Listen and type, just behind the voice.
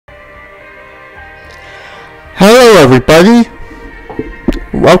everybody,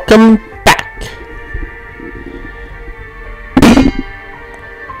 welcome back.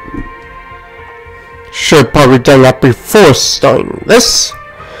 Should have probably done that before starting this,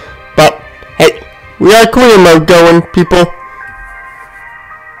 but hey, we got career mode going, people.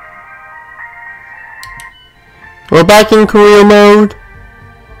 We're back in career mode.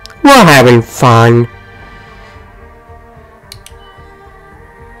 We're having fun.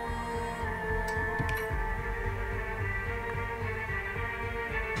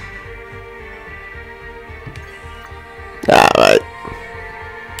 Alright.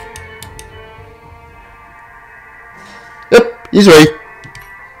 Yep, he's ready.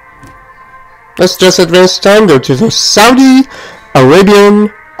 Let's just advance time, go to the Saudi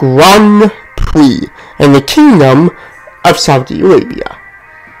Arabian Grand Prix in the Kingdom of Saudi Arabia.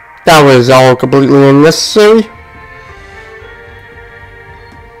 That was all completely unnecessary,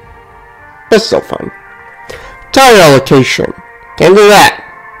 but still fun. Tire allocation. Can't do that.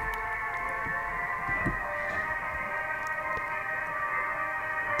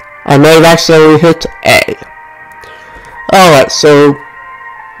 I may have accidentally hit A. Alright, so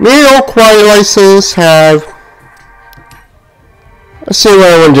me and old Quiet License have... Let's see what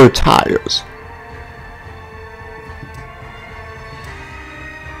I want to do with tires.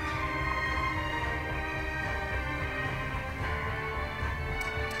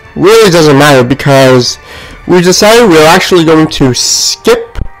 Really doesn't matter because we decided we're actually going to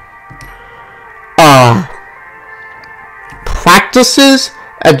skip practices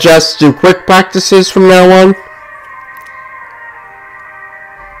and just do quick practices from now on.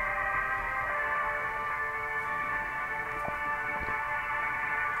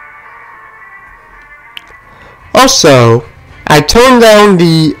 Also, I turned down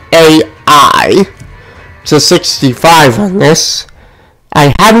the AI to 65 on this.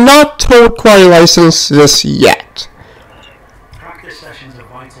 I have not told Quiet License this yet. Practice sessions are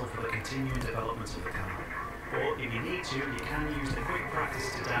vital for the continuing development of the car. Or, if you need to, you can use the quick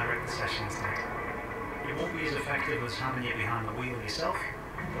practice to direct the session instead. It won't be as effective as having it behind the wheel yourself,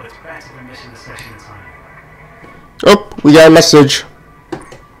 but it's better than missing the session entirely. Oh, we got a message.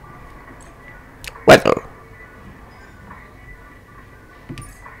 Weather.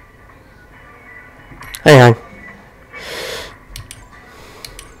 Hang on.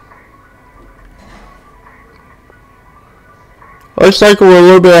 Looks like we're a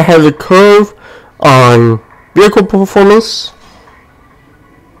little bit ahead of the curve on vehicle performance.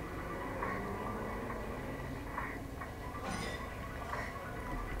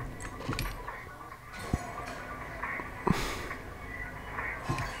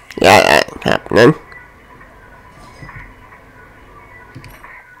 Yeah, that ain't happening.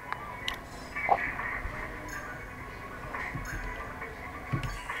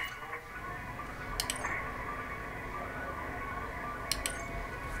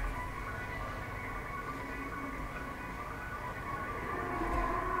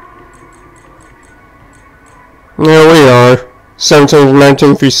 There we are, 17th and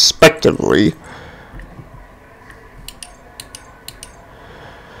 19th respectively.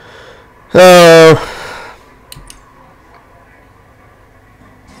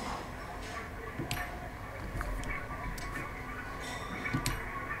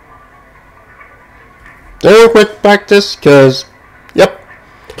 Doing a quick practice, cause, yep,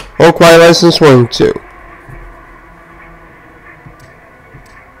 all Quiet License 1 and 2.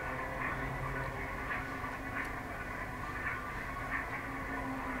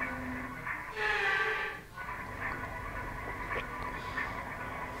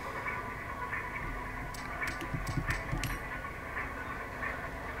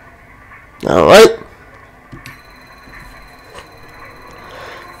 Alright.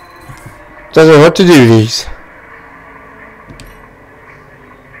 Doesn't know what to do these.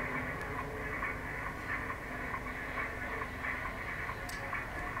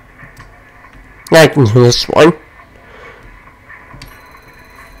 I can do this one.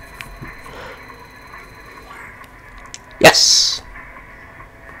 Yes.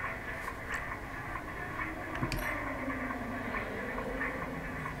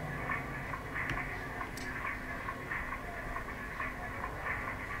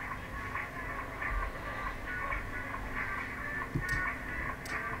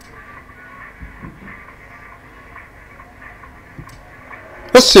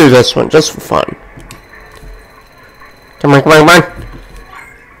 Let's do this one just for fun. Come on, come on, come on.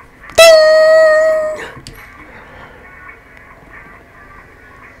 Ding!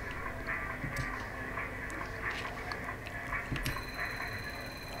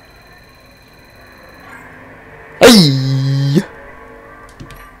 Hey!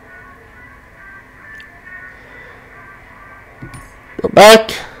 Go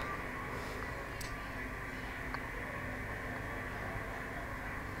back.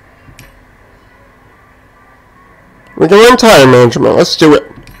 We're doing time management. Let's do it.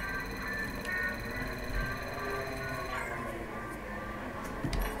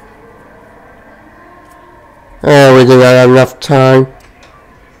 We did not have enough time.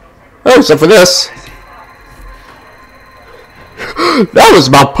 Oh, except for this. That was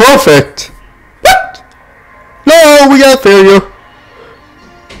about perfect. What? No, we got failure.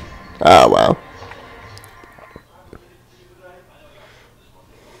 Oh, wow.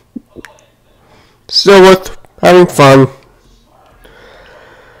 Still worth having fun.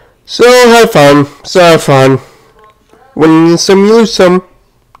 Still have fun. Still have fun. Win some, lose some.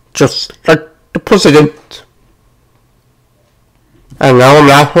 Just like the president. And now I'm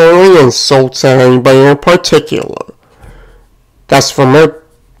not hurling insults at anybody in particular. That's from a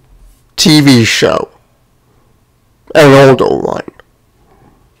TV show. An older one.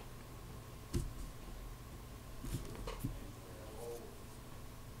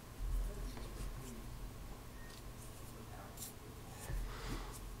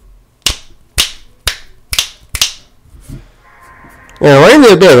 Yeah, I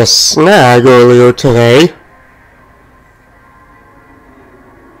did a bit of a snag earlier today.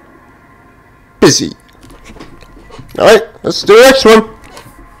 Busy. Alright, let's do the next one.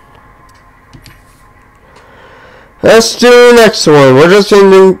 Let's do the next one. We're just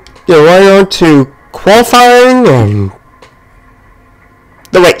going to get right on to qualifying and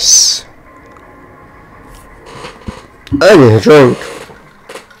the race. I need a drink.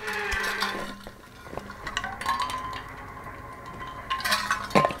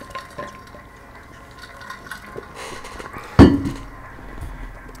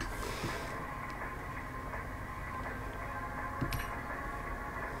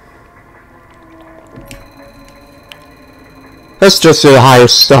 Let's just do the higher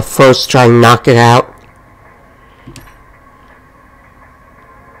stuff first, try and knock it out.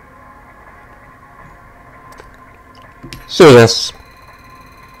 Let's do this.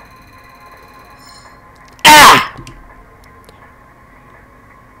 Ah!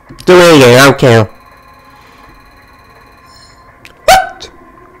 Do it again, I don't care. What?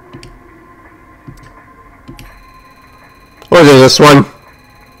 What is this one?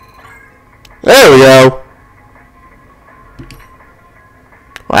 There we go.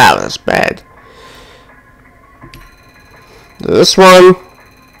 Wow, that's bad. This one.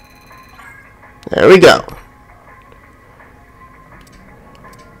 There we go.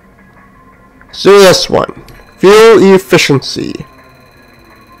 Let's do this one. Fuel efficiency.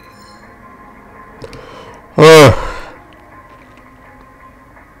 Oh.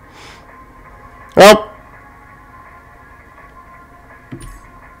 Well.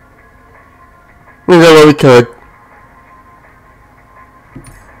 We did what we could.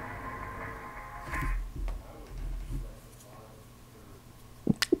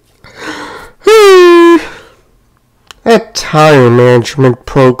 That tire management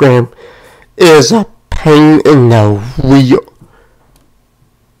program is a pain in the wheel.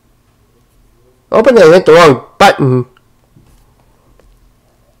 Hoping I hit the wrong button.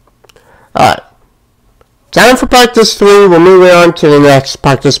 Alright. Time for practice 3. We're moving on to the next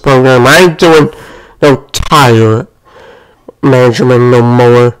practice program. I ain't doing no tire management no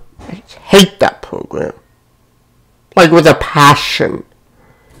more. I hate that program. Like with a passion.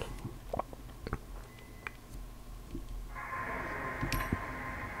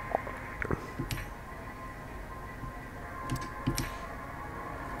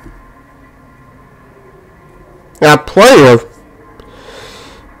 Got plenty of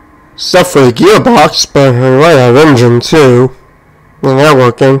stuff for the gearbox, but I might have engine too. And they're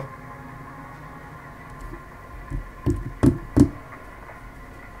working.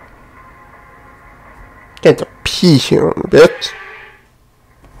 Get to pee here in a bit.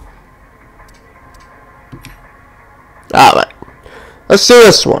 Alright. Let's do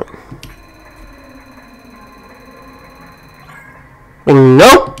this one.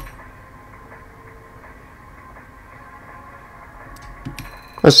 Nope.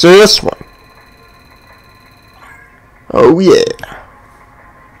 Let's do this one. Oh yeah.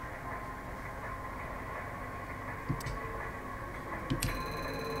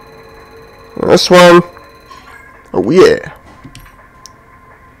 This one. Oh yeah.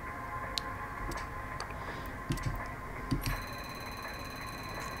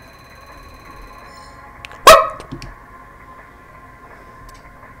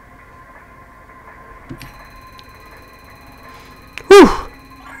 Whew.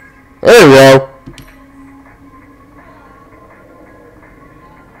 There we go.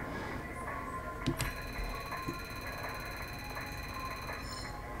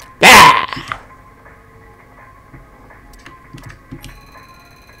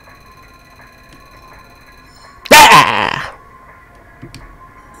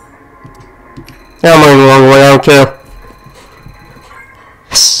 Yeah, I'm going the wrong way, I don't care.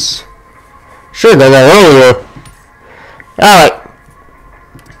 Yes! Should've done that earlier. Alright.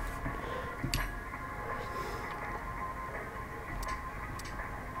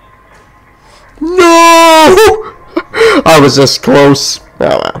 No! I was this close.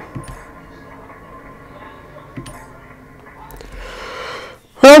 Oh well.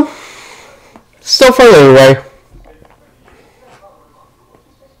 Well, still fun anyway.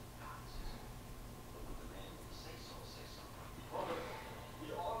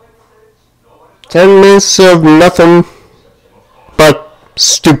 "10 minutes of nothing but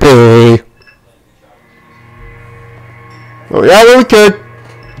stupidity." Oh yeah, really good.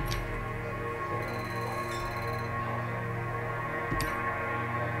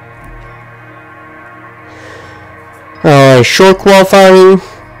 Short qualifying,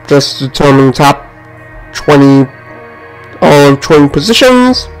 just determine top 20, all 20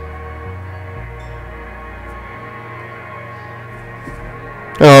 positions.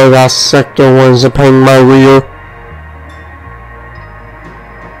 Oh, that sector one's a pain in my rear.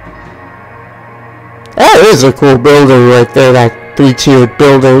 That is a cool building right there, that 3-tiered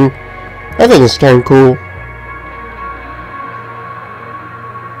building. I think it's kind of cool.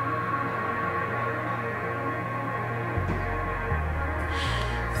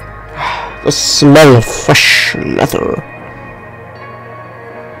 The smell of fresh leather.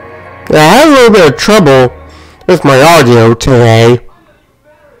 Yeah, I had a little bit of trouble with my audio today.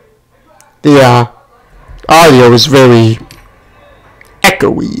 The audio is very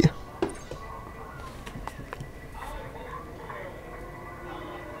echoey.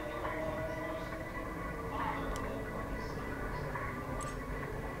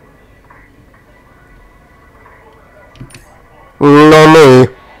 No me.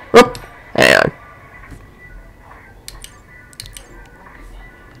 Oop, and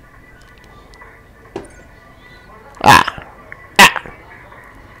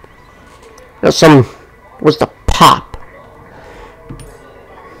there's some. What's the pop?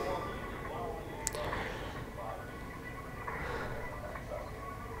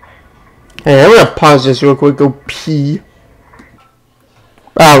 Hey, I'm gonna pause this real quick. Go pee.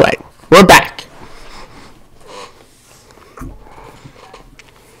 All right, we're back.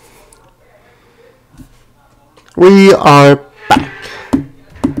 We are back.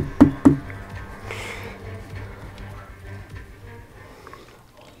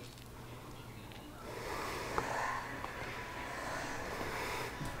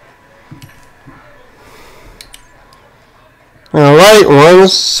 Alright, one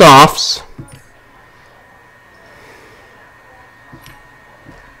softs.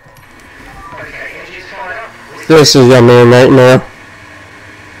 This is a man nightmare.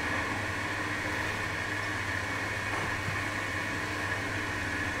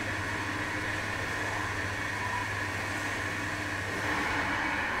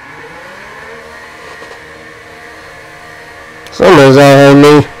 Somebody's out on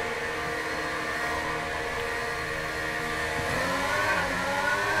me.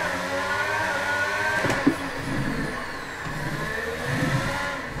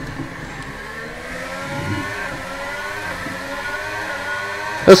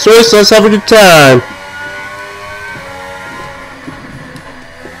 Let's race, let's have a good time.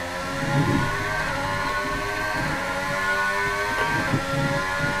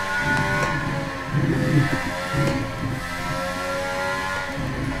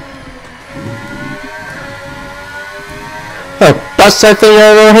 Best I think I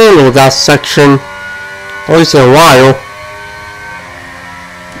ever handled that section. At least in a while.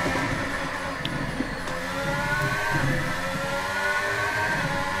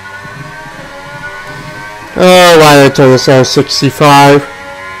 Oh, why did I turn this down 65?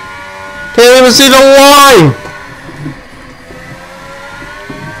 Can't even see the line!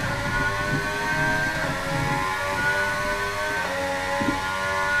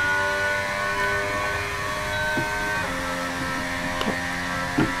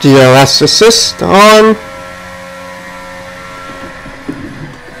 DRS assist on.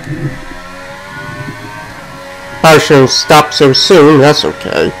 I shouldn't stop so soon, that's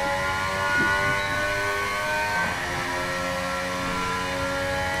okay.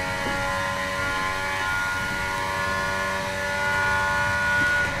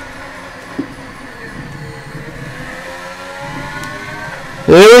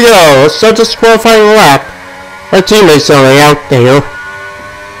 Here we go, let's start this qualifying lap. Our teammates are already out there.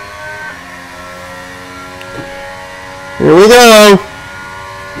 Here we go.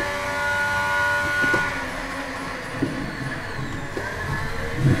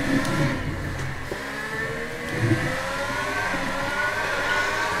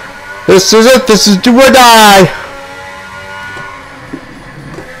 This is it. This is do or die.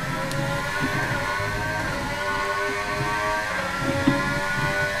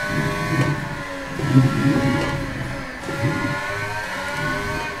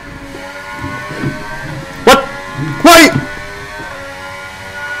 What? Wait!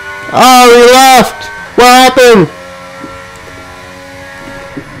 Oh, he left. What happened?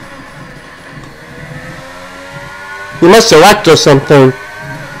 You must select or something.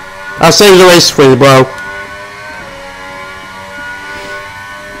 I'll save the race for you, bro.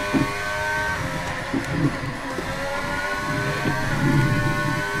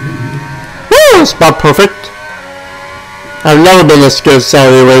 Woo! It's about perfect. I've never been this good at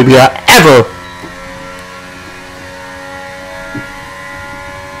Saudi Arabia, ever.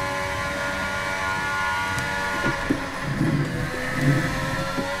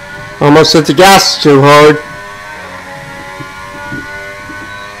 Almost hit the gas too hard.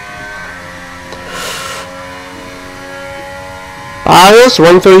 BIOS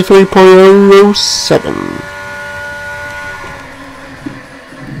 133.007.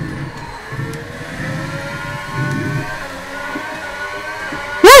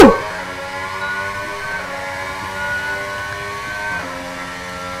 Woo!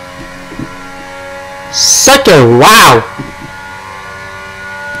 Second, wow!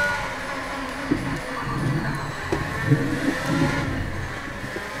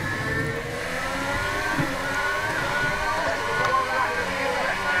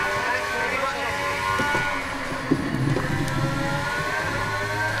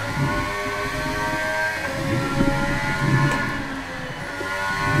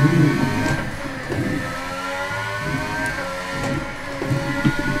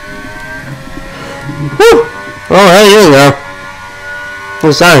 Whew. Oh, hey, here you go. At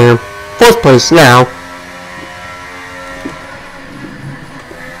least I am. 4th place now.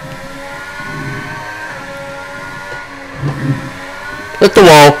 Hit the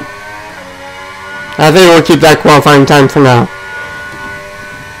wall. I think we'll keep that qualifying time for now.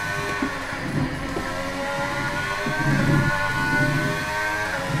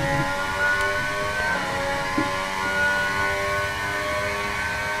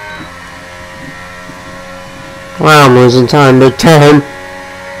 Wow, I'm losing time, big time.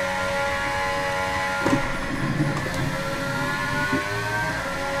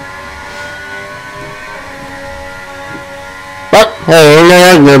 But, hey, ain't no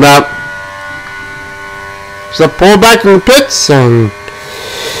arguing about. So pull back in the pits and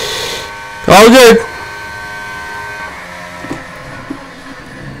all good.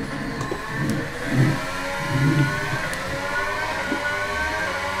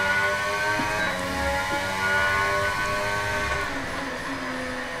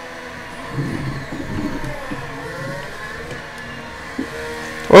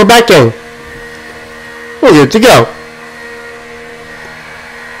 We're back in. We're good to go.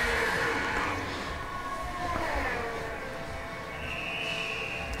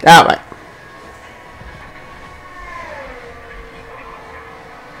 Alright.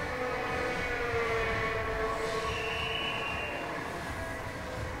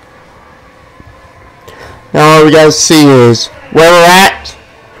 Now all we gotta see is where we're at,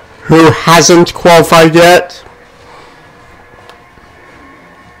 who hasn't qualified yet,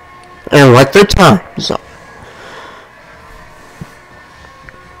 and what their times are.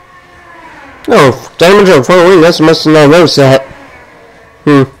 Oh, damage on 4 wing, that's must have not noticed that.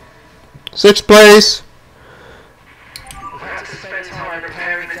 6th place. We've had to spend time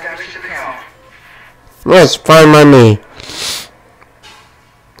repairing the damage to the car. Yes, fine by me.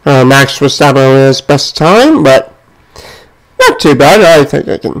 Max Verstappen on his best time, but not too bad. I think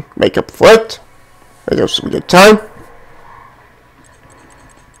I can make up for it. I got some good time.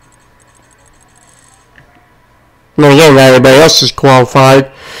 And again, everybody else is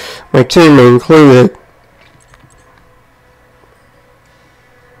qualified, my team included.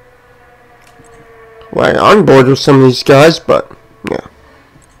 Well, on board with some of these guys, but yeah,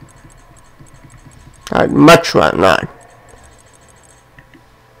 I'd much rather not.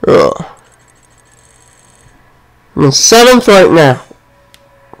 Ugh. I'm in 7th right now.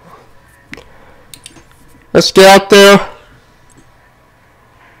 Let's get out there.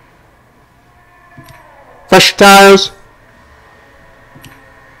 Fresh tires.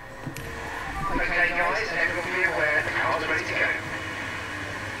 Okay guys, everyone be aware the car's ready to go.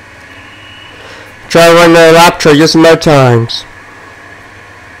 Try to run their lap, try to get some more times.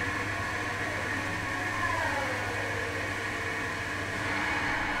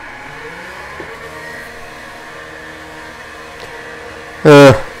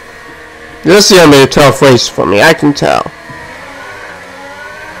 This is gonna be a tough race for me, I can tell.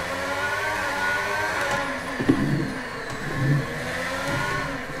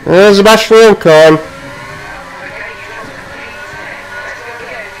 There's a batch for Ilcon.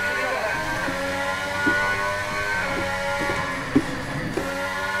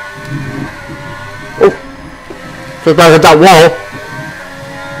 Oh! Just back at that wall.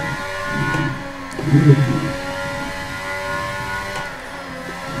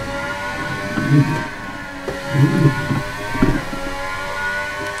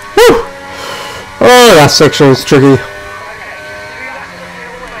 Whew! Oh, that section is tricky.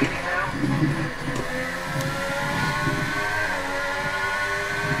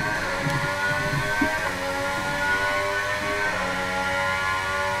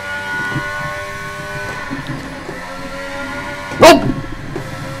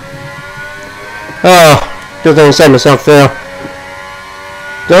 Oh, good thing I saved myself there.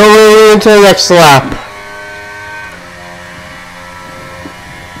 Don't wait until the next lap.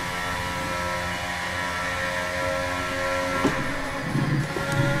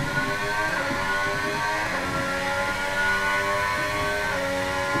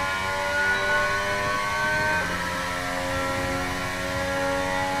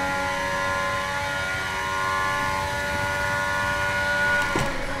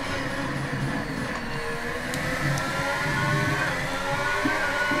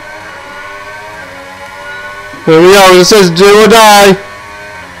 Here we go, it says do or die.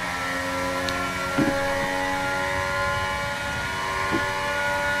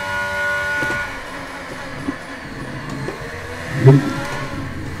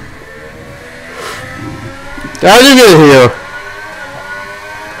 How did you get here?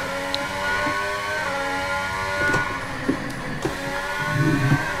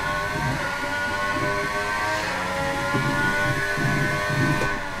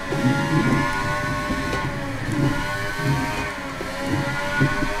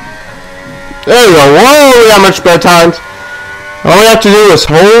 There you go. Whoa, we got much better times. All we have to do is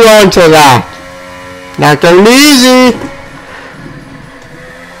hold on to that. Not gonna be easy.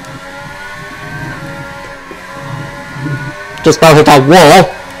 Just about hit that wall.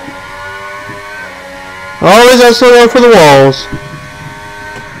 Always have to look for the walls.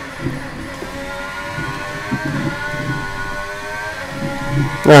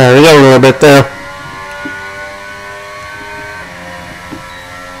 Alright, we got a little bit there.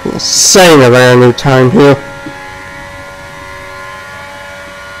 Saying about a new time here.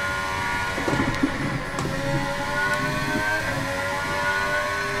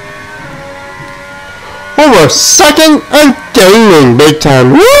 Over a second and gaining big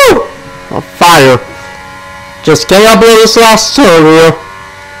time. Woo! On fire. Just getting up in this last turn here.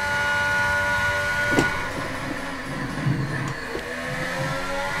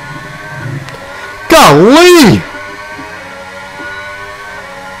 Golly!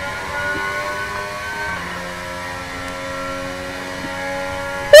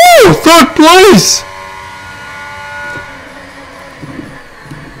 Third place!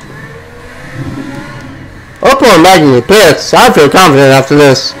 Up on Maggie Pitts. I feel confident after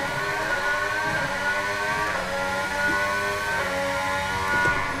this.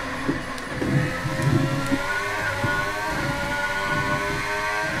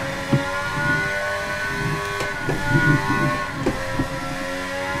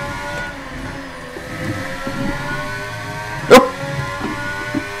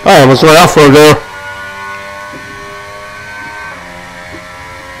 I almost went off road there.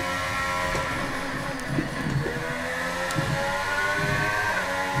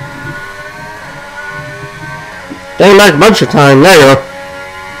 Dang back a bunch of time, there you go.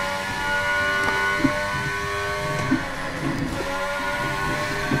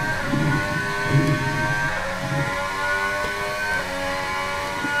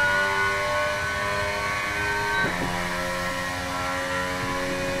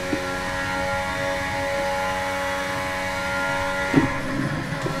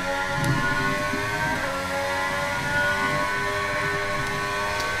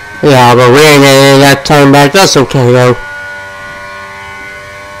 Yeah, but we ain't getting that time back. That's okay, though.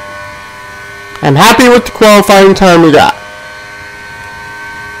 I'm happy with the qualifying time we got.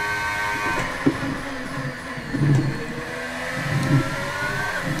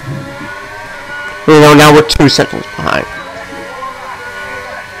 You know, now we're 2 seconds behind.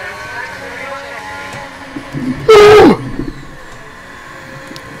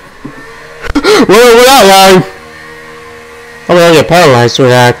 Where are we at, line? I'm gonna get paralyzed with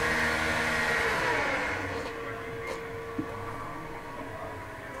that.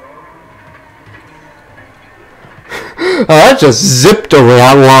 Oh, I just zipped over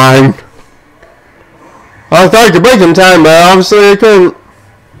that line. I thought I could break in time, but obviously I couldn't.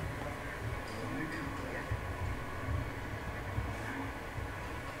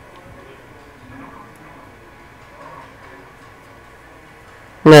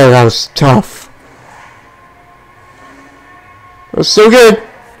 Man, that was tough. It was so good.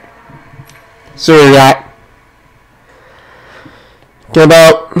 So we got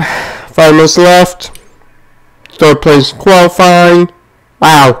about 5 minutes left. Third place qualifying.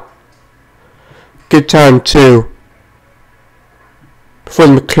 Wow. Good time too. For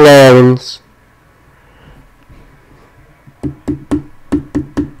the McLarens.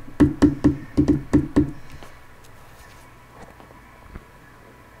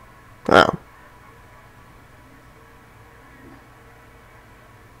 Wow.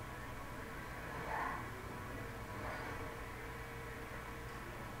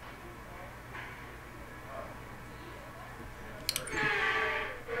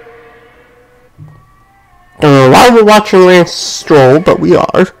 Don't know why we're watching Lance Stroll, but we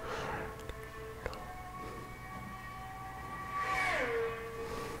are.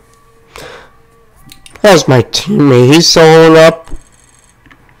 That's my teammate. He's soloing up.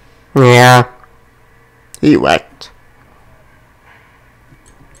 Yeah. He wrecked.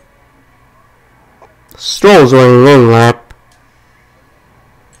 Stroll's running one lap.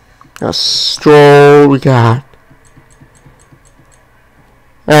 A Stroll we got.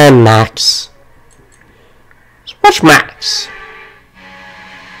 And Max. Watch Max.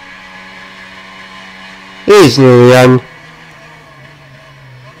 He's nearly done.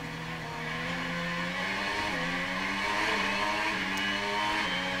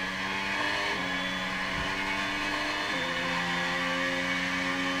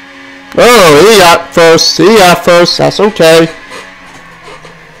 Oh, he got first. He got first. That's okay.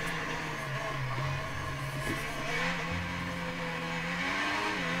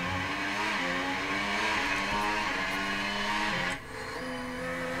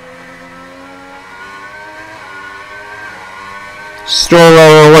 Stroll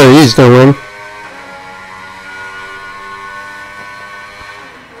on what he's doing.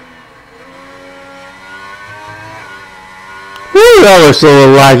 Woo, that looks a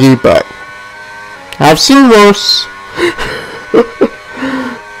little laggy, but I've seen worse.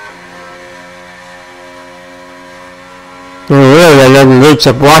 Really, I never looked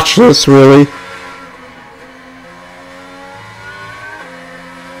up watch this really.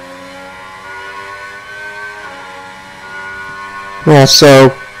 Yeah,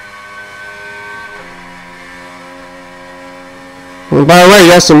 so. And by the way,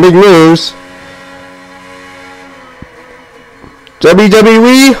 got some big news.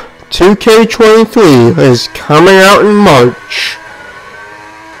 WWE 2K23 is coming out in March.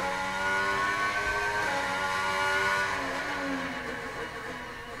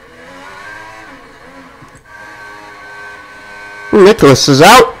 Nicholas is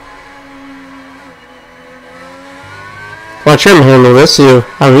out. Watch him handle this, see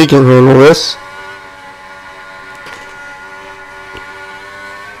how he can handle this.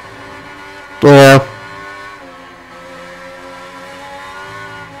 Yeah.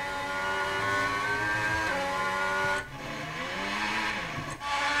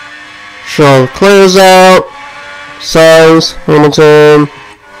 Charles Leclerc's out. Sainz, Hamilton.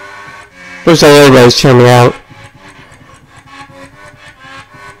 Looks like everybody's coming out.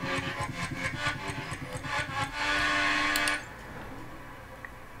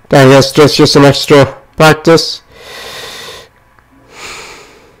 I guess just some extra practice.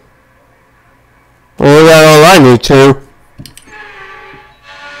 Well, that's all I need to.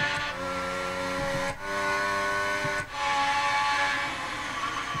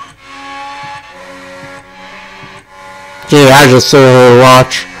 Gee, I just sit here and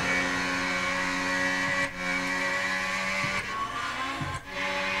watch.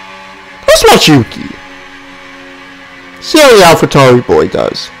 Let's watch Yuki. See how the AlphaTauri boy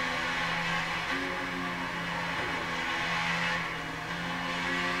does.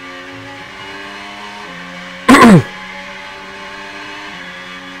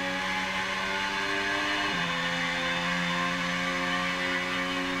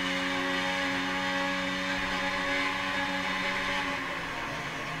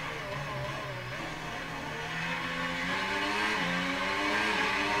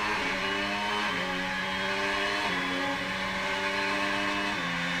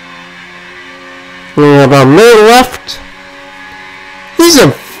 We have about a minute left. He's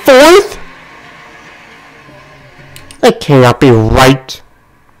in fourth? That cannot be right.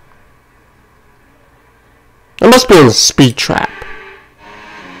 I must be in a speed trap.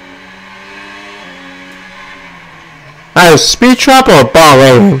 Either a speed trap or a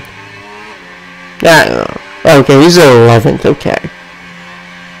Bahrain. Yeah, okay, he's in 11th, okay.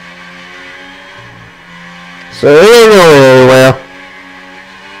 So he ain't going anywhere.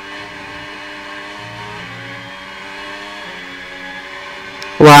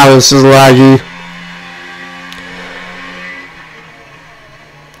 Wow, this is laggy.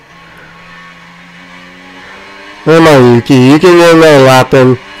 Come on, Yuki. You can get another lap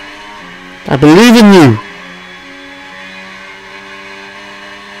in. I believe in you.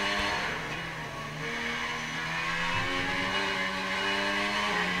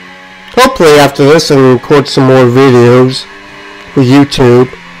 Hopefully after this I can record some more videos for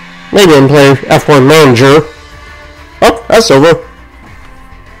YouTube. Maybe I can play F1 Manager. Oh, that's over.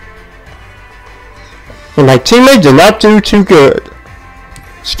 And my teammate did not do too good.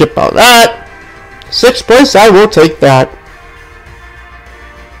 Skip all that. 6th place, I will take that.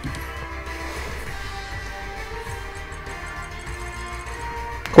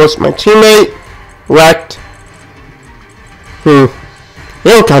 Of course, my teammate wrecked.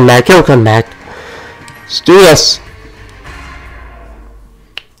 He'll come back, he'll come back. Let's do this.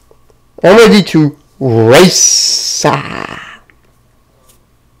 I'm ready to race.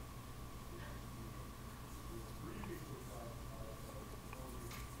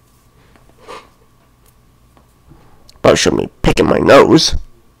 But should be picking my nose.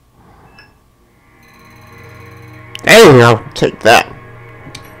 Dang, I'll take that.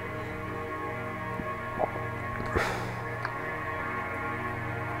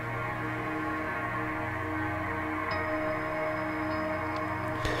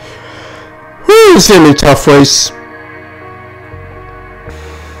 It's gonna be a tough race.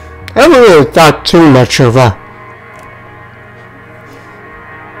 I haven't really thought too much of a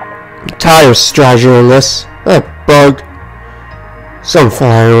tire strategy in this. That bug. Some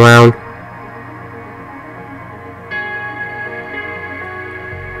flying around.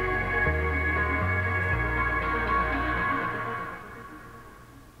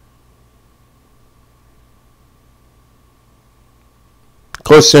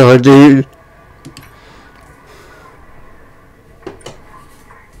 Closer, dude.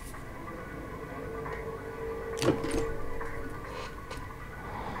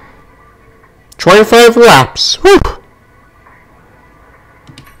 "25 laps. Whew.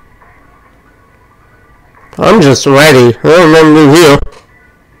 I'm just ready. I don't remember here.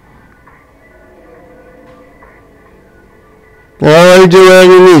 Alright, do whatever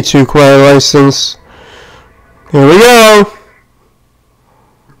you need to, quiet license. Here we go.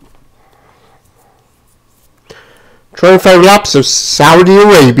 25 laps of Saudi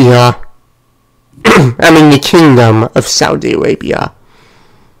Arabia. I mean the Kingdom of Saudi Arabia.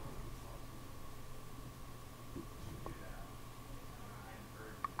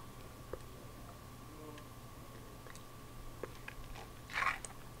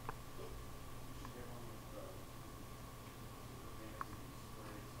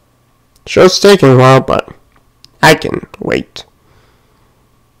 Show's taking a while, but I can wait.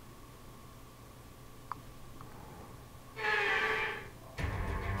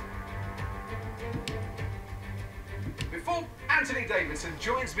 Before Anthony Davidson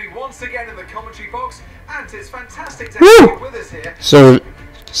joins me once again in the commentary box, and it's fantastic to have you with us here. So,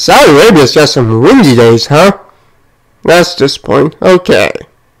 Saudi Arabia's got some windy days, huh? That's disappointing. Okay.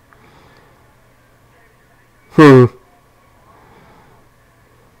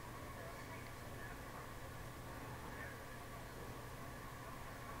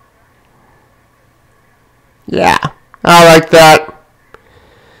 Yeah, I like that.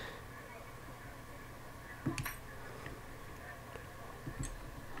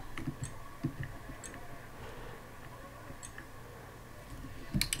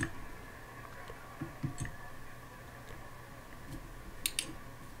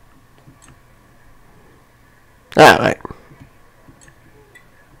 Alright.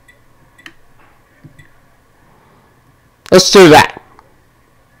 Let's do that.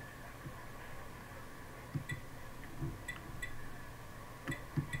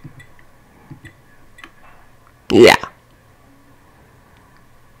 Yeah.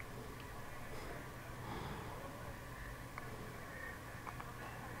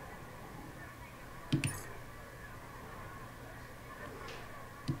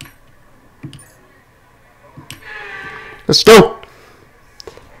 Let's go.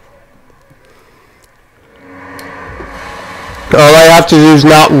 All I have to do is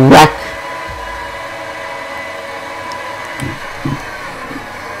not wreck.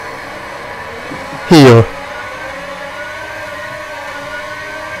 Here.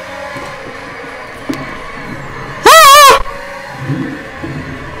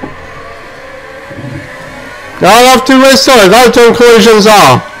 Now I have to restart. I gotta turn collisions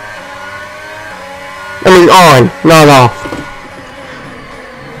off. I mean on, not off.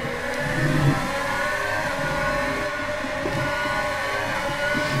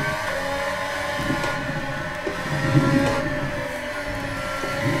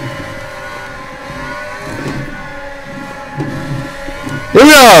 Here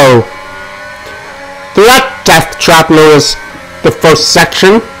we go! The Rat Death Trap known as the first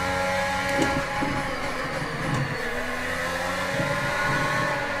section.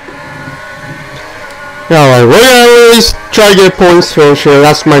 Alright, we're gonna at least try to get points finish here.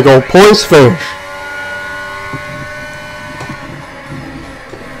 That's my goal. Points finish.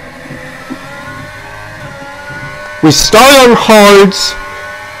 We start on hards.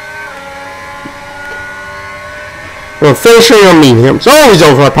 We're finishing on mediums. Oh, he's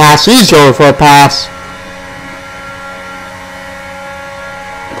over a pass. He's going for a pass.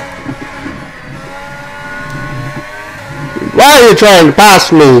 Why are you trying to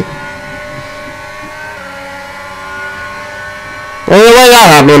pass me? Well, the way that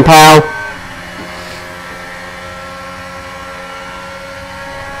happened, pal.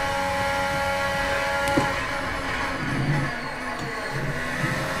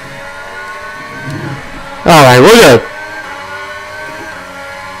 Alright, we're good.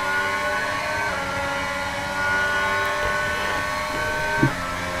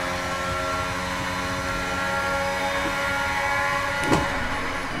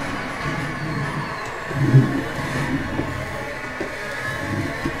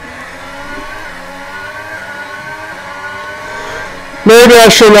 Maybe I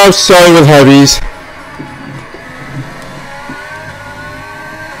should have started with heavies.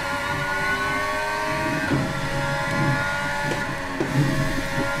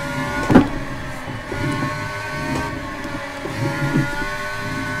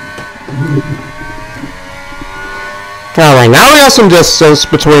 Alright, now we have some distance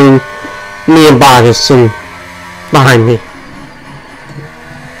between me and Bogus and behind me.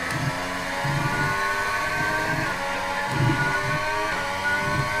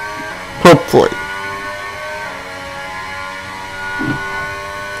 Hopefully.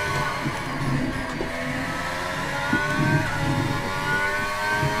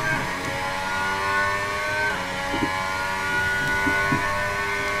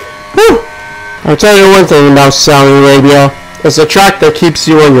 Whew. I'll tell you one thing about Saudi Arabia. It's a track that keeps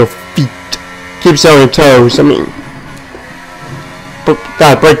you on your feet. Keeps you on your toes, I mean. But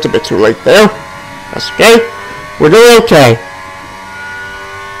that braked a bit too late there. That's okay. We're doing okay.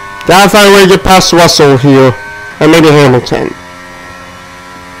 Gotta find a way to get past Russell here. And maybe Hamilton.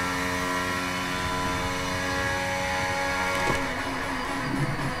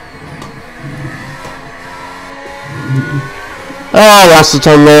 Oh, lost the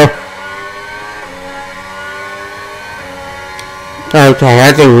time there. Okay,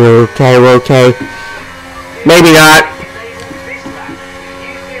 I think we're okay, Maybe not.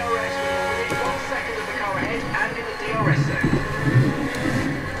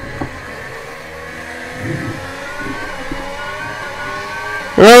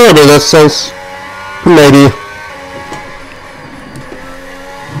 Well, maybe that sense. Maybe.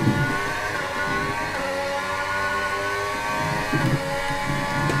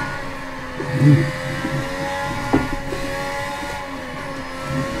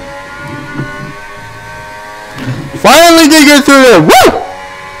 Finally did get through there. Woo!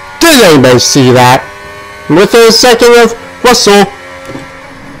 Did anybody see that? Within a second of Russell.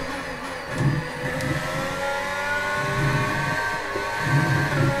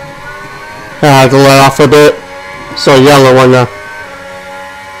 I had to let off a bit. So yellow on the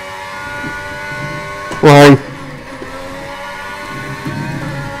line.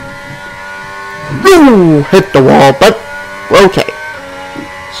 Ooh, hit the wall, but we're okay.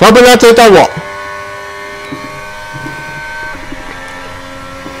 So I'm gonna take that wall.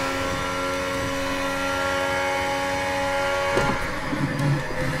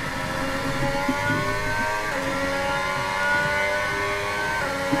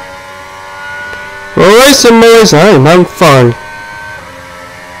 Well, racing boys, I'm having fun.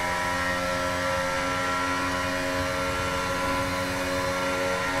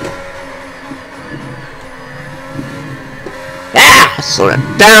 Slow it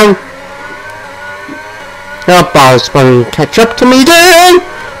down. Now Bob's going to catch up to me then.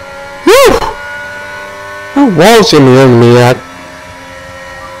 Whew! No walls in the enemy yet. The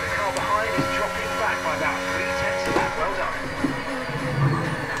car behind is dropping back by about 3/10 of that. Well done.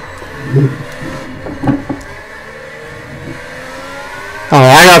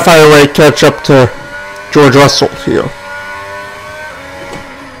 Alright, I gotta find a way to catch up to George Russell here.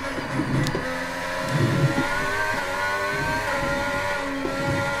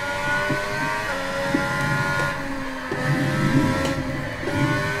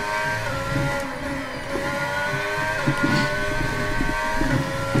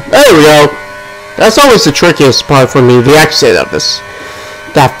 There we go. That's always the trickiest part for me, the exit of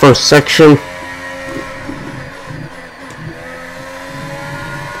that first section.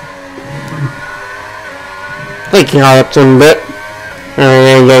 thinking I up to a bit. And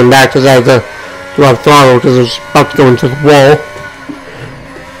then getting back because I had to do our throttle because it was about to go into the wall.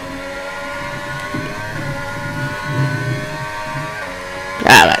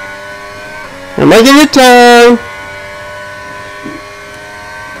 Alright. I'm making the turn.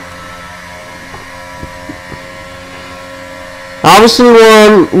 Obviously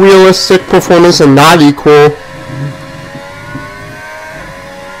one realistic performance and not equal.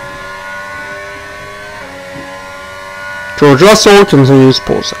 George Russell continues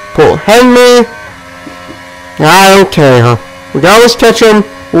pull Henry. I don't care, huh? We can always catch him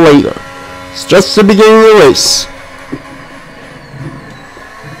later. It's just the beginning of the race.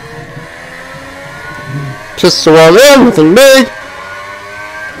 Just the wall there, nothing big.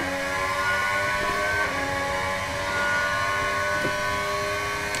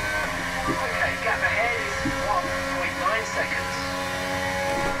 Okay, gap ahead is 1.9 seconds.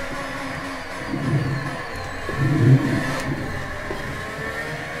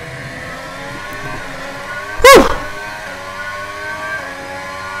 Whew.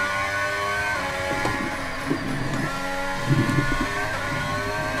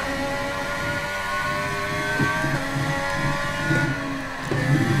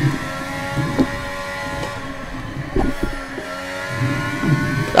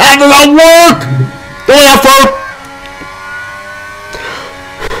 That does not work! Do we have fun?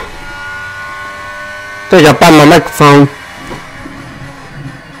 I think I found my microphone.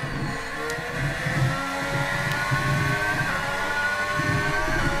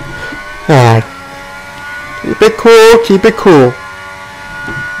 Alright. Keep it cool, keep it cool.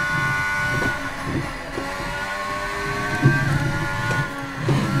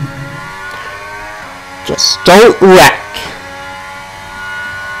 Just don't wreck.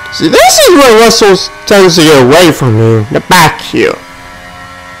 See, this is where Russell tends to get away from me. The back here.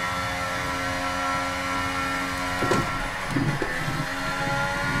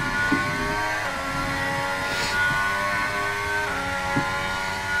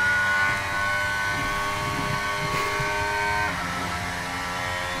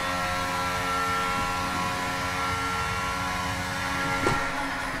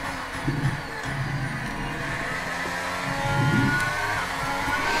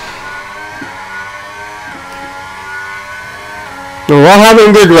 We're all having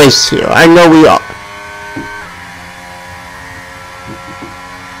a good race here. I know we are.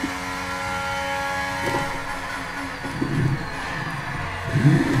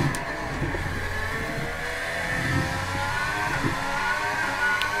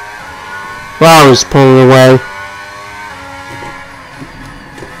 Wow, he's pulling away.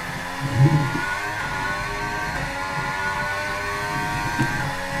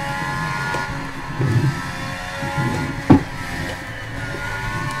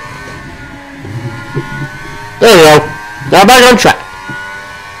 There we go. Now back on track.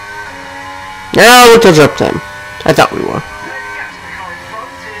 Now we'll catch up to him. I thought we were. The gap to the car in front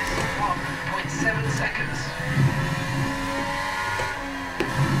is 1.7 seconds.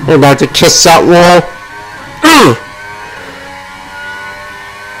 We're about to kiss that wall.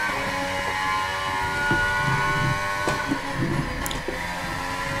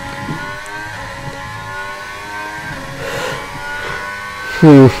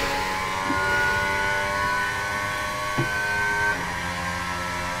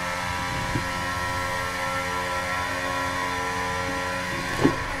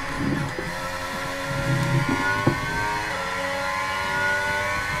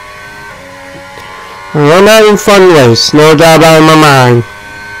 We're not in fun race, no doubt about it in my mind.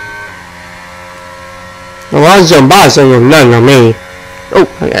 The ones on by saying none of me. Oh,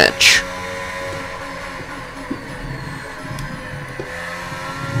 edge.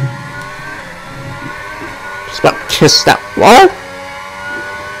 Just about to kiss that wall.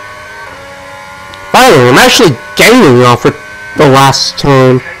 Finally, I'm actually gaining off it the last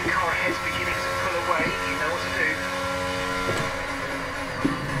time. Okay, the car ahead's beginning to pull away. You know what to do.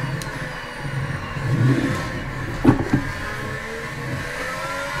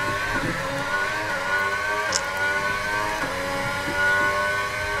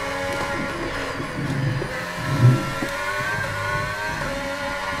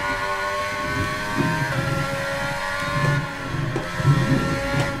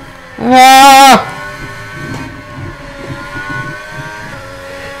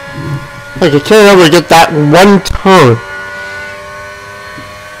 Like I can't ever get that one turn.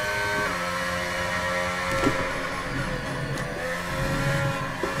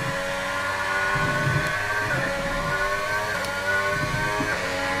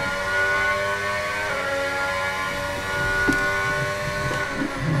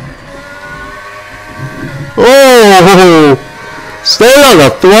 Oh! Stay on the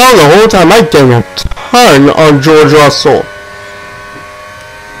throne the whole time. I'm getting a ton on George Russell.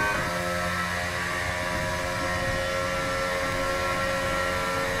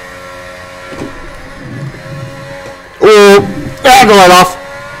 Oh! Ah, go right off.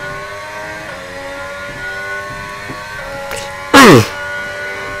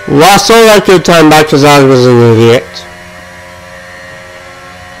 Russell, I could turn back because I was an idiot.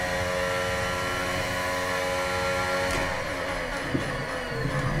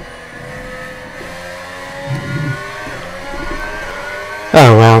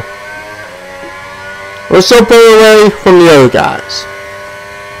 Oh well. We're so far away from the other guys.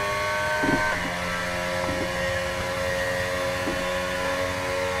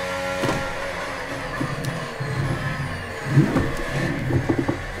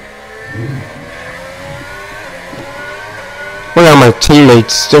 What are my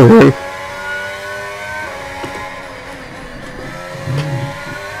teammates doing?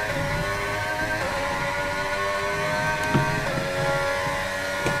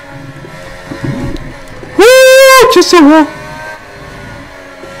 Woo! Just a wall.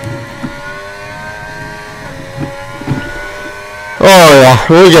 Oh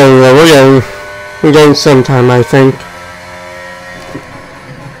yeah, we're getting some time, I think.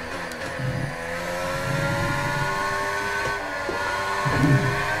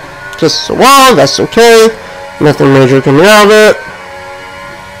 Just a wall, that's okay. Nothing major coming out of it.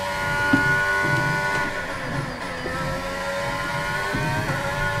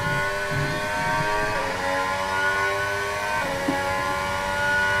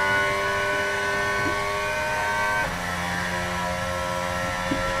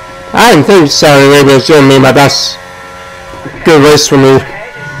 I didn't think Saudi Arabia was going to be my best good race for me.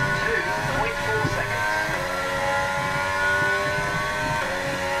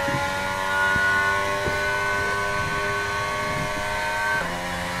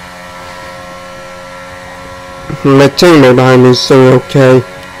 My teammate behind me is doing okay.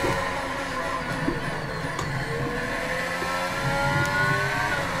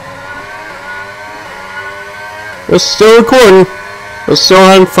 We're still recording. We're still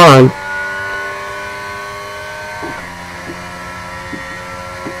having fun.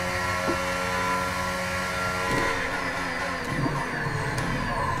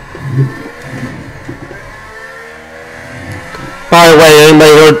 By the way,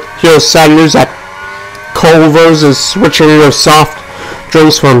 anybody hear sad news that Culver's is switching their soft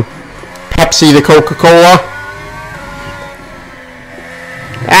drinks from Pepsi to Coca-Cola?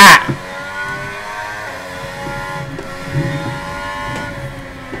 Ah!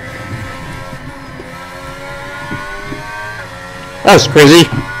 That was crazy.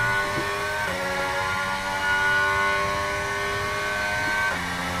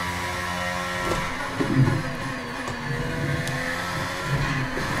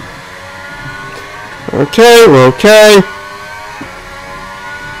 Okay, we're okay.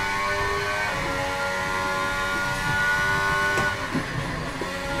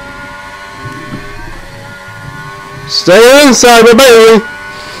 Stay inside the baby.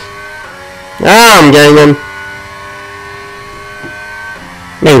 Ah, I'm getting him.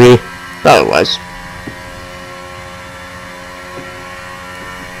 Maybe. Otherwise.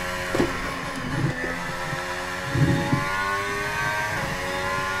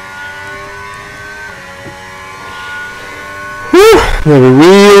 Gotta be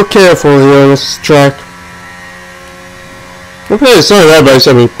real careful here on this track. I'm pretty sure everybody's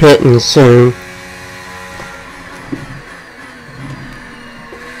gonna be pitting soon.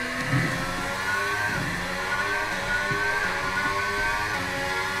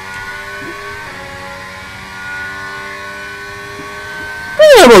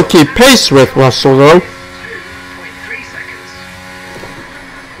 I won't keep pace with Russell though. 2.3 seconds.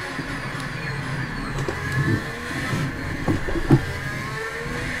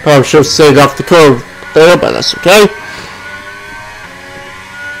 Probably should have stayed off the curve there, but that's okay.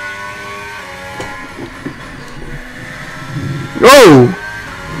 Oh!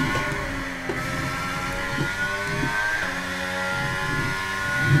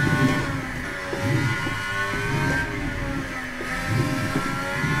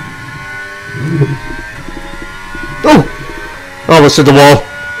 Oh! Almost hit the wall.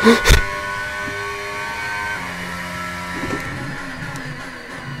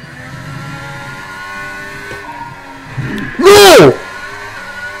 No!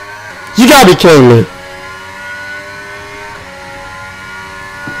 You gotta be kidding me.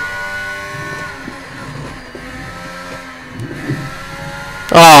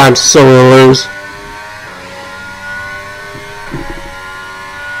 Oh, I'm so gonna lose.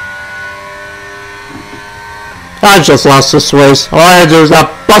 I just lost this race. All I had to do was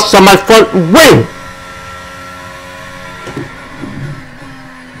not bust on my front wing.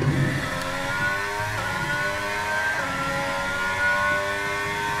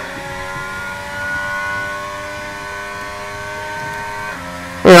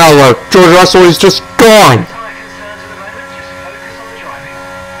 Now look, George Russell is just gone. Tyre concerns at the moment, just focus on the driving.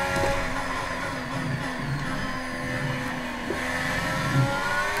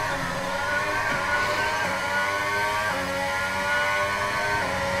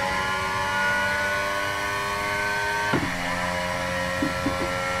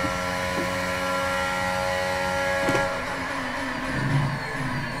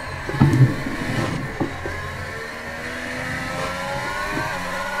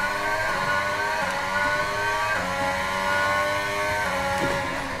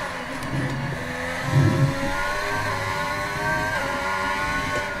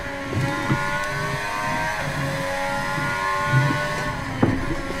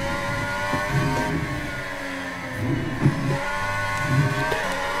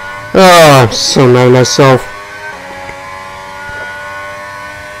 Oh, I'm so mad at myself.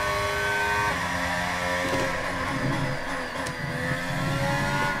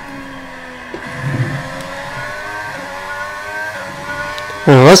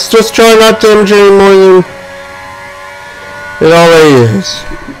 Now, let's just try not to damage any more than it already is.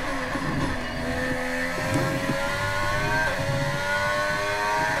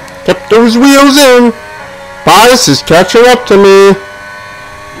 Kept those wheels in. Bias is catching up to me.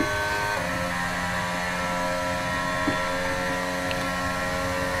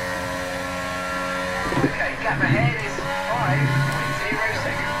 Okay, gap ahead is 5.0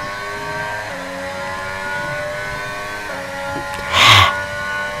 seconds.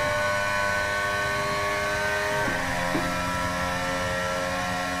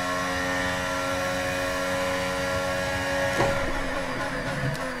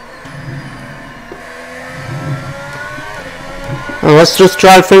 Now, let's just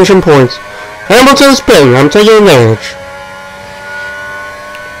try finishing points. Hamilton's spin. I'm taking advantage.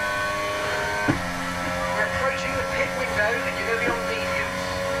 We're approaching the pit window and you're going to be on mediums.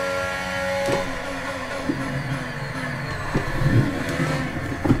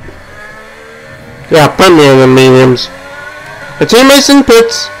 Yeah, put me in the mediums. The teammates in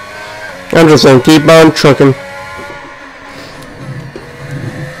pits. I'm just gonna keep on trucking.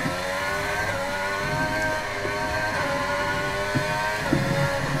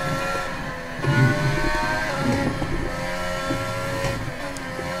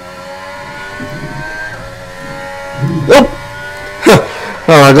 Nope.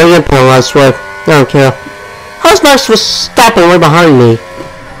 Oh, I didn't get penalized for it. I don't care. How's Max was stopping right behind me?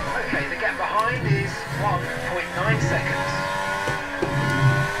 Okay, the gap behind is 1.9 seconds.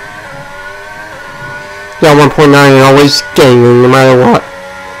 Yeah, 1.9 and always gaining no matter what.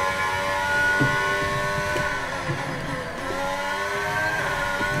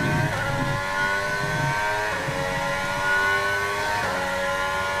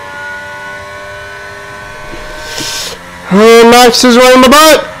 Oh, Max is right in the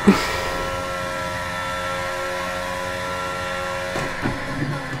butt.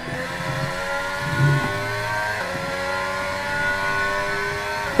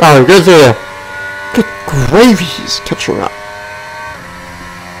 Oh, good for you. Good gravy, he's catching up.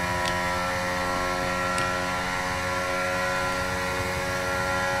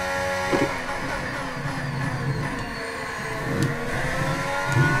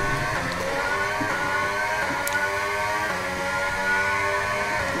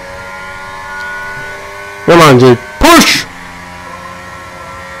 Come on, dude. Push!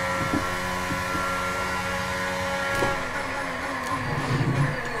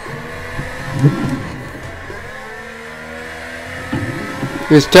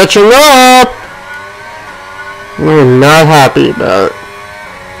 He's catching up! I'm not happy about it.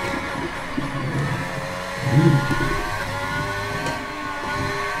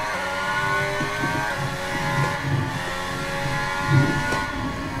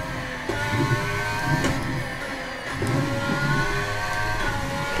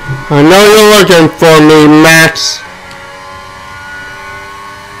 I know you're looking for me, Max.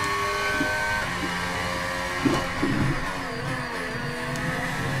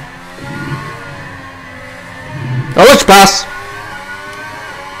 Oh, let's pass.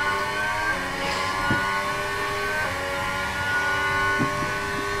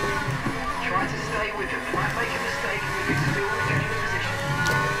 Try to stay with them. They might make a mistake and you can still retain the position.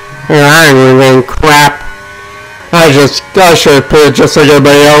 I ain't even crap. I should have put it just like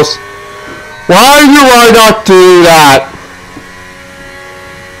everybody else. Why do I not do that?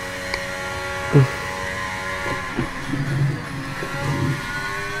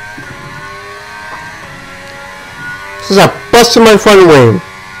 There's a bust in my front wing.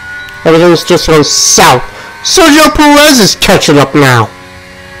 Everything's just going south. Sergio Perez is catching up now.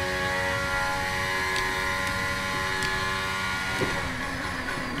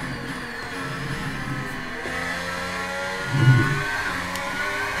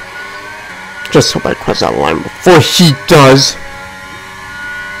 Just hope I cross that line before he does.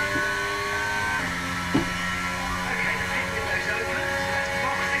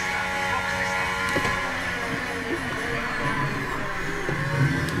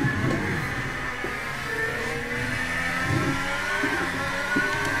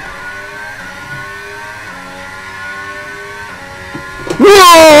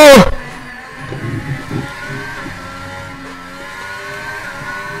 Whoa!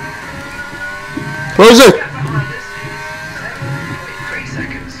 What is it?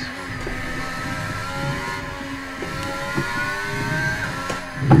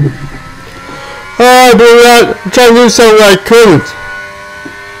 Oh, but I'm trying to do something I couldn't.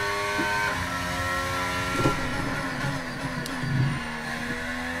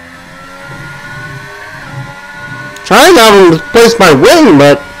 Trying to replace my wing,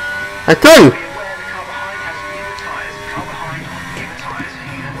 but I couldn't.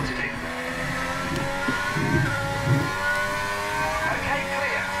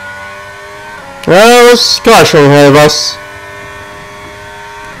 Well, there's caution ahead of us.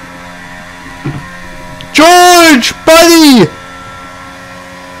 George, buddy!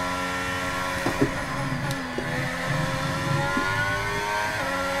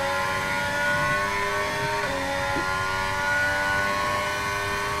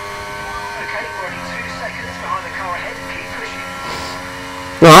 Okay, we're only 2 seconds behind the car ahead. Keep pushing.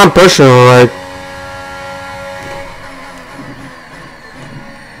 No, I'm pushing alright.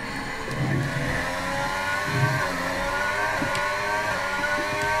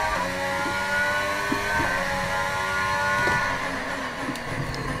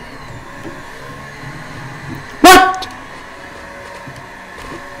 What?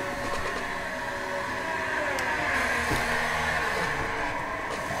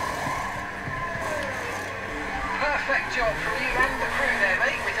 Perfect job from you and the crew there,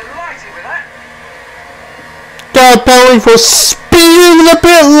 mate. We're delighted with that. Got a penalty for speeding the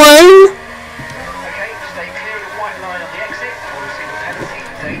pit lane? Okay, stay clear of the white line on the exit, or you'll see the penalty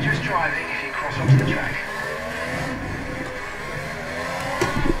for dangerous driving if you cross onto the track.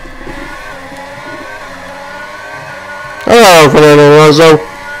 Hello, Fernando Alonso.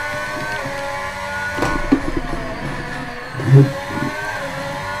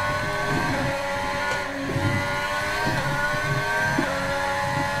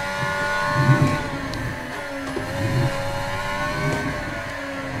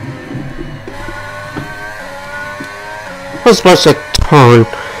 What's supposed to turn?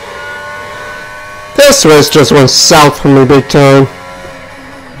 This race just went south from me big time.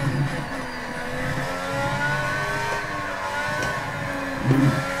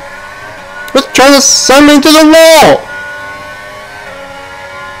 It's trying to send me to the wall!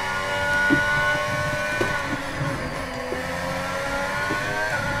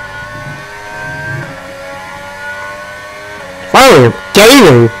 Finally, I'm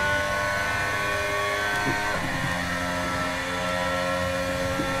gaining!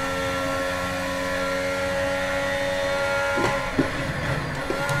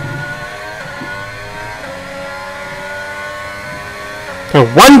 Now,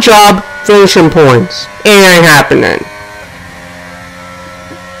 one job, finishing points. It ain't happening.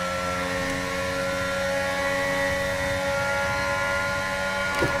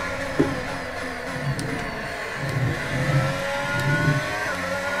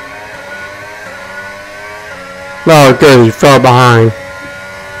 Oh, good, he fell behind.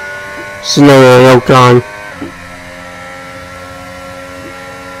 Tsunoda and Ocon.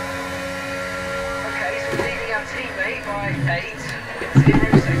 Okay, so we're leading our teammate by 8 with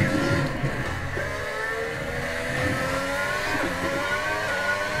 0 seconds.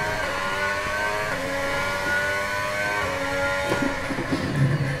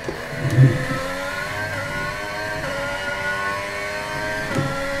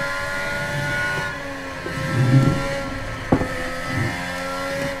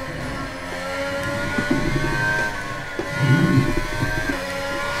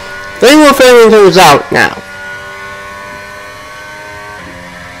 They will figure things out now.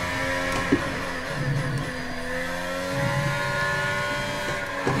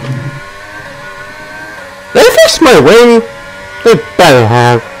 They fixed my wing. They better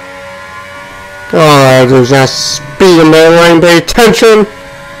have. Oh, there's that speed in my line. Pay attention.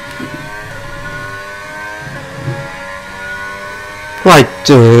 Why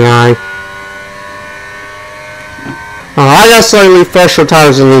didn't I? I got slightly fresher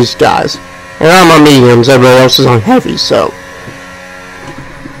tires than these guys. And I'm on mediums, everybody else is on heavy, so.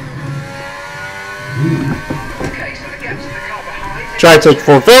 Okay, so the gap to the car behind. Try to take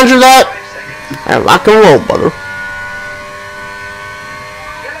full advantage of that. 5 seconds. And rock and roll, brother.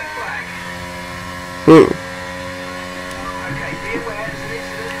 Yellow flag. Hmm. Okay, be aware there's an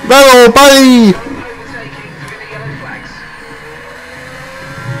incident. Battle, buddy! No overtaking through the yellow flags.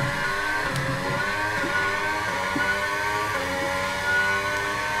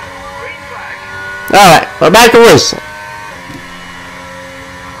 Green flag. Alright, we're back to racing.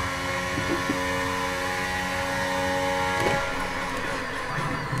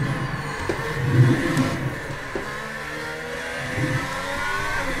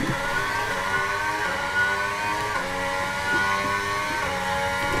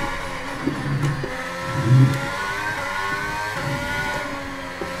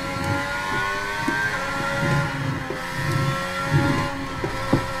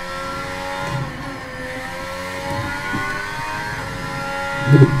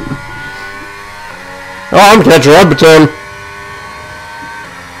 Oh, I'm catching up to him.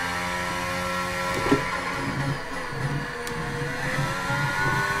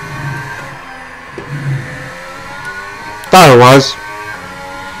 Thought it was.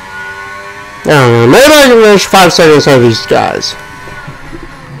 I don't know, maybe I can finish 5 seconds of these guys.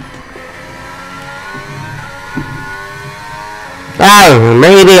 I don't know,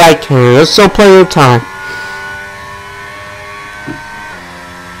 maybe I can. There's still plenty of time.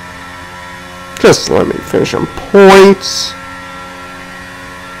 Just let me finish some points.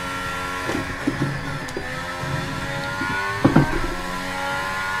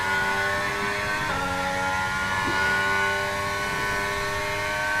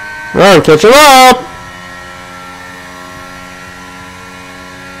 I'm catching up.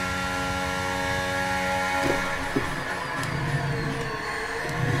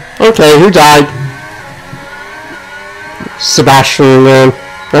 Okay, who died? Sebastian, man.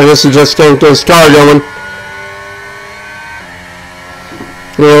 I guess he just can't get his car going.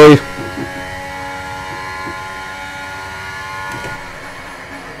 Really?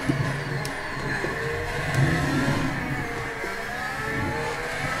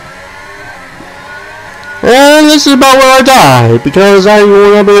 And this is about where I die, because I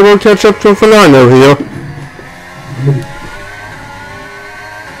will not be able to catch up to Fernando here.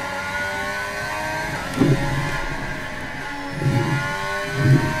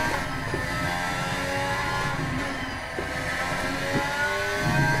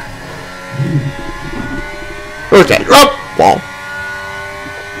 Okay, up, wall.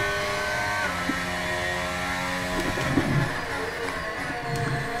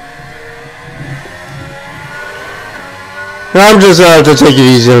 I'm just gonna have to take it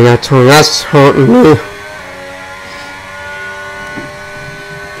easy on that turn. That's hurting me.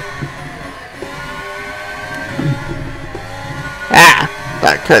 Ah,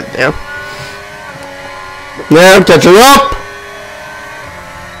 that could do. Now I'm catching up.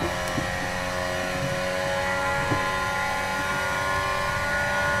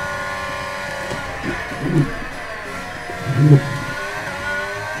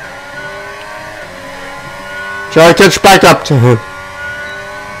 Try to catch back up to him.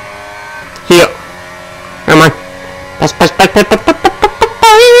 Here. Come on. Pass.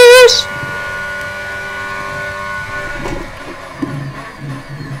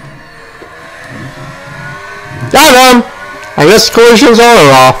 Got him! I guess collisions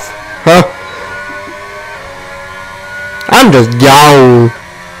are off. Huh? I'm just down.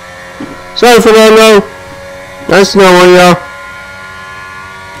 Sorry, Fernando. Nice knowing you.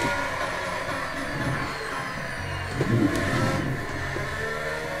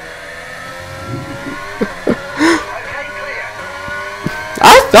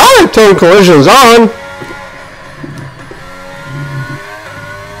 I thought I turned collisions on.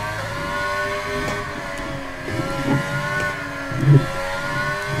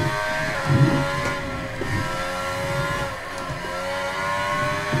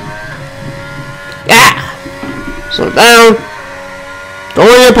 Yeah. Slow down. Don't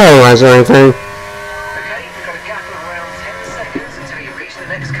want to get paralyzed or anything. Okay, you've got a gap of around 10 seconds until you reach the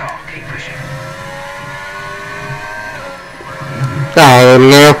next car. Keep pushing. Oh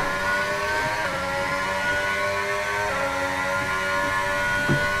no.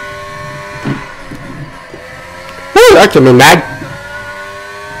 Ooh, that could be mad.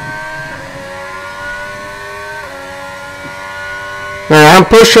 Now I'm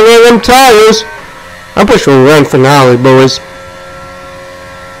pushing on them tires. I'm pushing on grand finale, boys.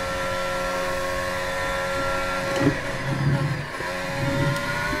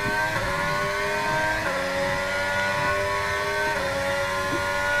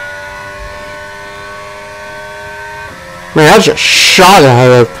 Man, I just shot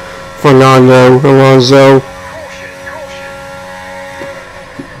ahead of Fernando Alonso. Caution,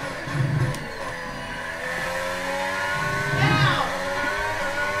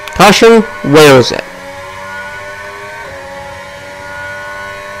 caution. Caution, where is it?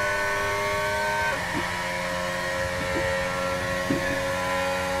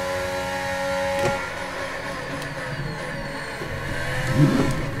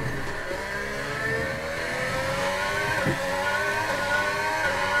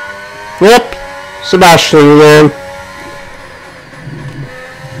 Yep, Sebastian again.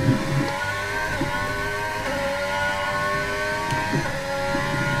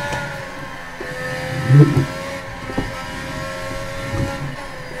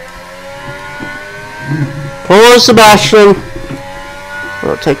 Poor Sebastian.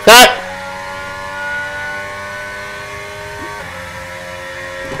 I'll take that.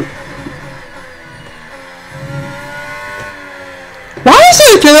 Why is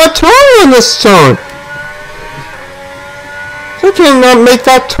it cannot turn in this turn? I cannot make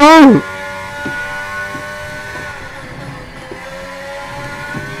that turn.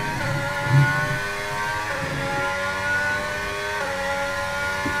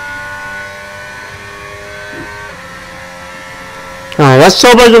 Alright, let's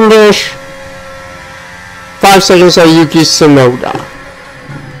hope I can finish 5 seconds at Yuki Tsunoda.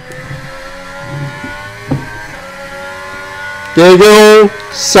 There you go,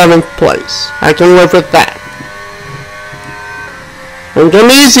 7th place. I can live with that. Don't get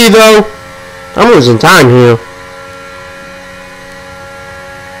me easy though. I'm losing time here.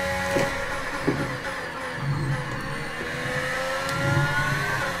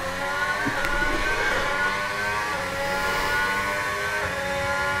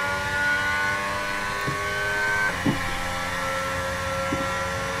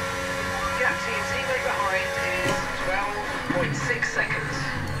 Gap to your teammate behind is 12.6 seconds.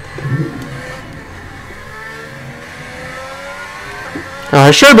 I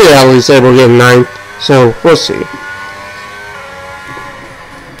should be at least able to get 9th, so we'll see.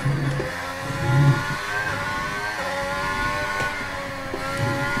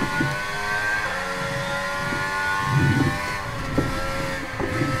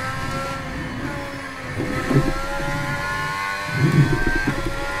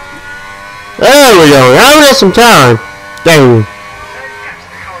 There we go, now we got some time. Dang. Gap to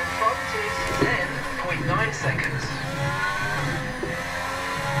the car in front is 10.9 seconds.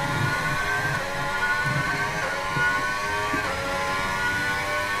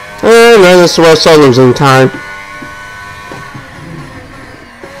 And then this is where I losing time.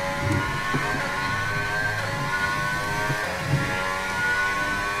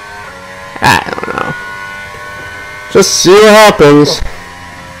 I don't know. Just see what happens.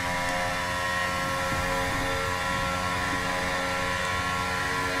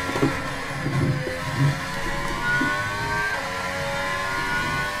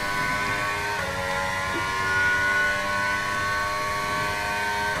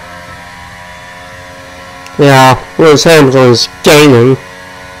 Yeah, Lewis Hamilton's gaining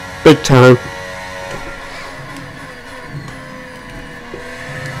big time.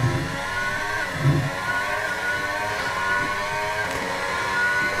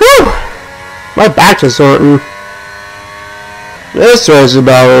 Whew! My back is hurting. This race is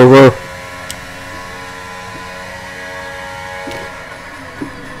about over.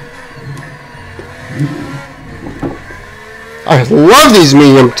 I love these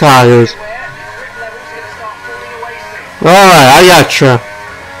medium tires. Alright, I gotcha.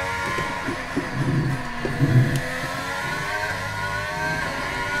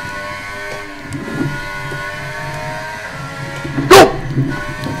 Go!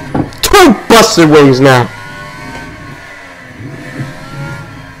 2 busted wings now.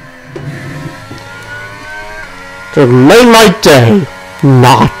 To make my day.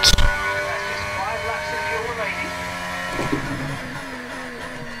 Not. That's just 5 laps of fuel remaining.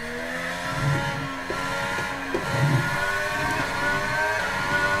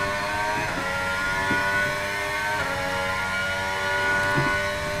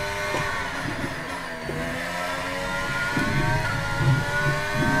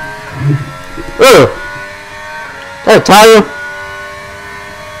 Ugh. That tire.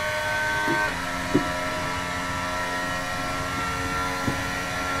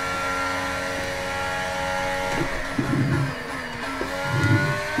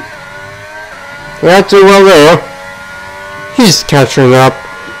 Not too well there. He's catching up.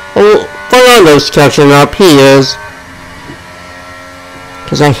 Oh, Fernando's catching up. He is.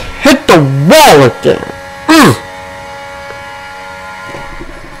 Because I hit the wall again.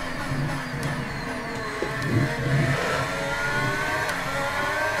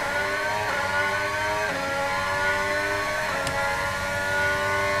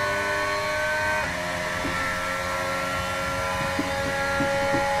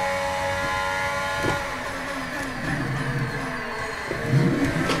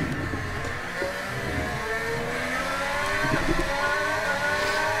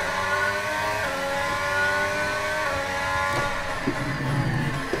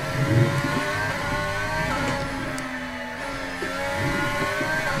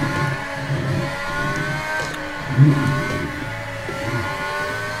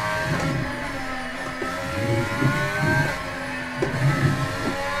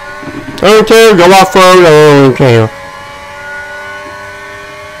 Okay, go off road. Okay.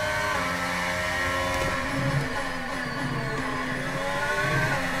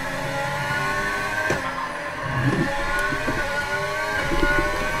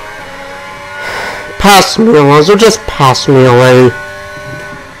 Pass me, Alonso. Just pass me away.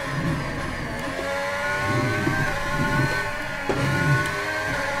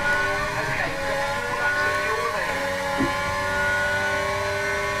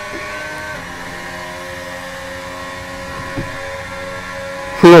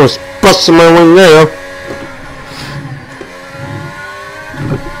 I was busting my wing there.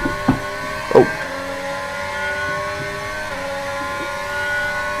 Oh.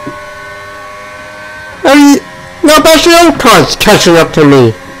 Hey, now Bastion car's catching up to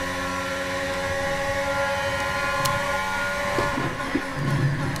me.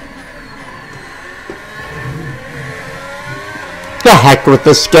 The heck with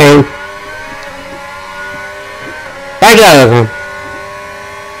this game. Back out of him.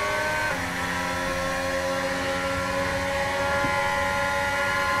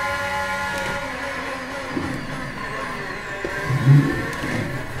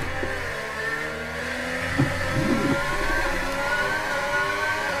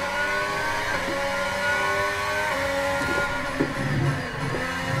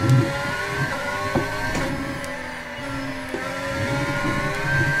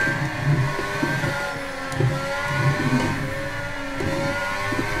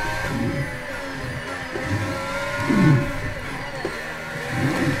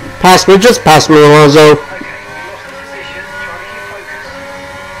 Pass me, just pass me, Alonso. Okay, we lost the position. Try to keep focus.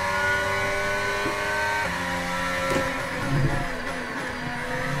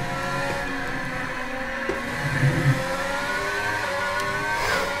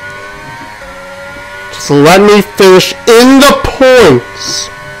 Just let me finish in the points.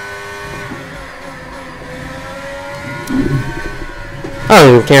 I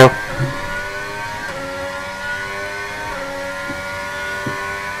don't care.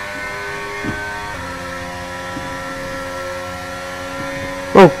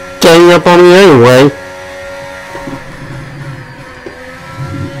 Gang up on me anyway. We've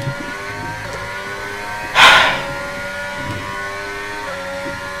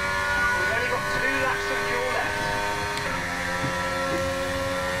only got 2 laps of fuel left.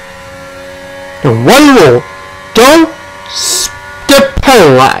 And one rule, don't get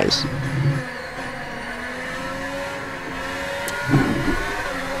penalized.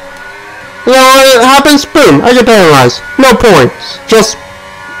 You know, it happens, boom, I get penalized. No points. Just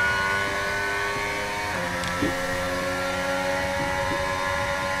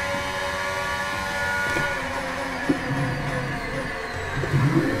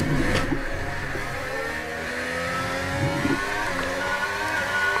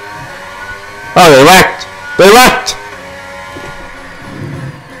oh, they wrecked! They wrecked!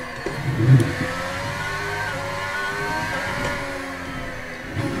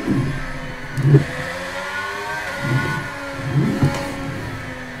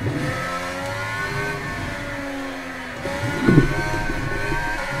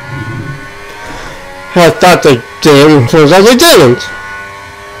 I thought they did, turns out they didn't.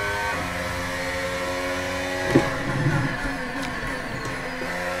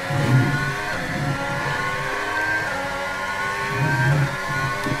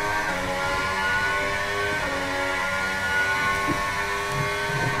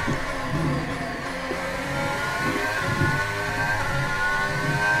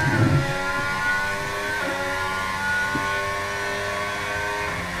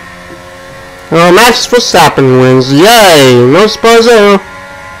 Well, Max Verstappen wins. Yay! No surprise there.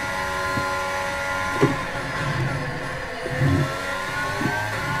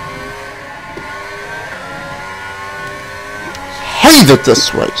 Hated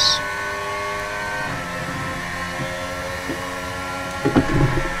this race.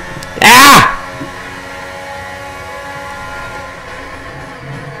 Ah!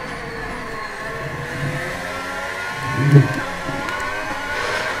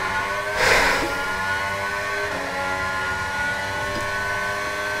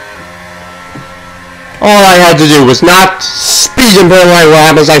 All I had to do was not speed in pit lane. What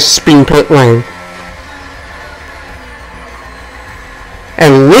happens? I speed pit lane.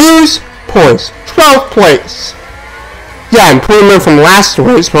 And lose points. 12th place. Yeah, improvement from last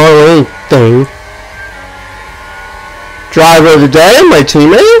race, more than anything. Driver of the day, my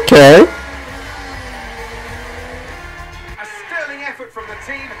teammate, okay. A sterling effort from the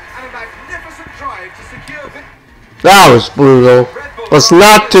team and a magnificent drive to secure victory. That was brutal. Let's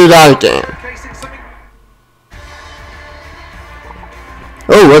not do that again.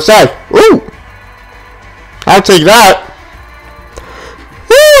 Oh, what's that? Ooh! I'll take that.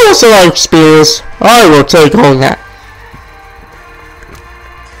 Ooh, that's a lot of experience. I will take on that.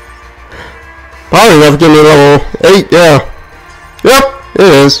 Probably never give me level 8, yeah. Yep, it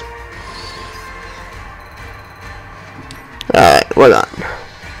is. Alright, we're done.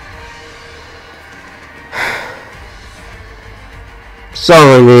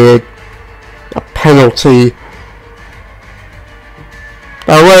 Sorry, needed a penalty.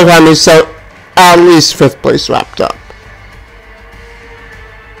 I would have had me so at least 5th place wrapped up.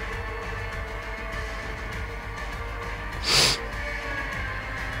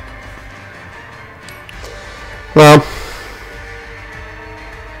 Well,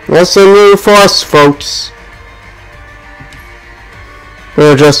 that's a new for us, folks.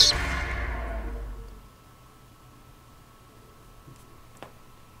 We're just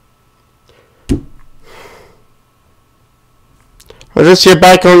I'll just get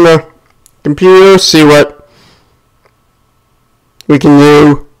back on the computer, see what we can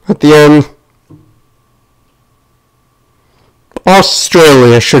do at the end.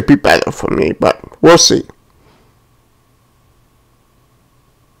 Australia should be better for me, but we'll see.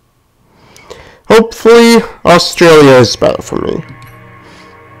 Hopefully, Australia is better for me.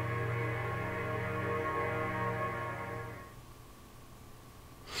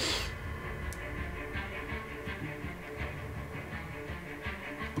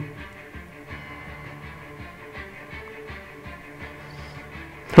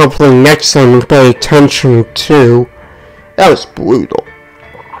 Hopefully next time we pay attention to. That was brutal.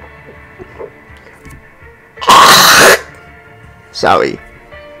 Sorry.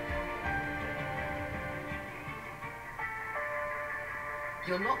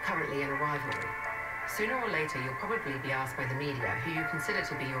 You're not currently in a rivalry. Sooner or later you'll probably be asked by the media who you consider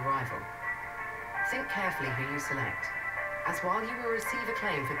to be your rival. Think carefully who you select, as while you will receive a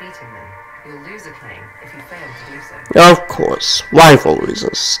claim for beating them, you'll lose a claim if you fail to do so. Of course, rivalries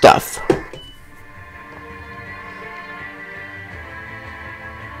and stuff.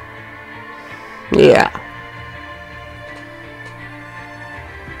 Yeah.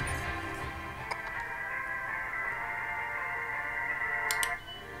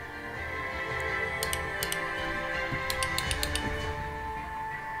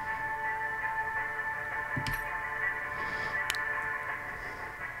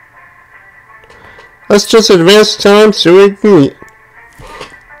 Let's just advance time so we can meet.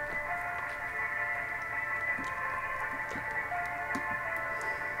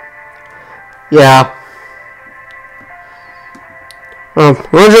 Yeah.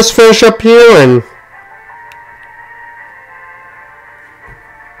 We'll just finish up here and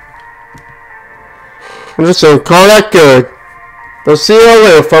I'm just gonna call that good. We'll see you all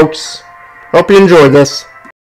later, folks. Hope you enjoyed this.